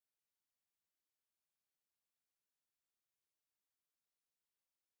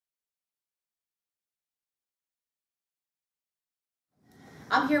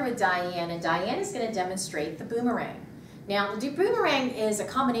I'm here with Diane, and Diane is going to demonstrate the boomerang. Now, the boomerang is a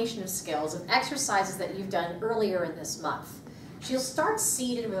combination of skills of exercises that you've done earlier in this month. She'll start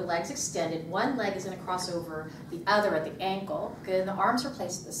seated with her legs extended. One leg is going to cross over the other at the ankle. Good, and the arms are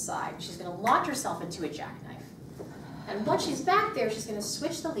placed to the side. She's going to launch herself into a jackknife. And once she's back there, she's going to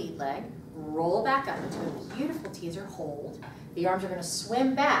switch the lead leg, roll back up into a beautiful teaser hold. The arms are going to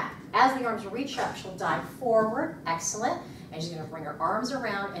swim back. As the arms reach up, she'll dive forward. Excellent. And she's going to bring her arms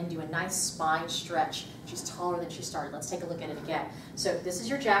around and do a nice spine stretch. She's taller than she started. Let's take a look at it again. So this is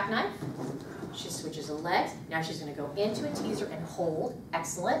your jackknife. She switches the legs. Now she's going to go into a teaser and hold.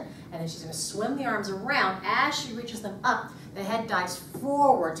 Excellent. And then she's going to swim the arms around. As she reaches them up, the head dives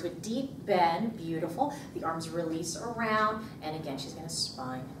forward to a deep bend. Beautiful. The arms release around. And again, she's going to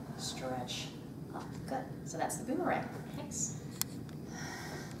spine stretch up. Good. So that's the boomerang. Thanks.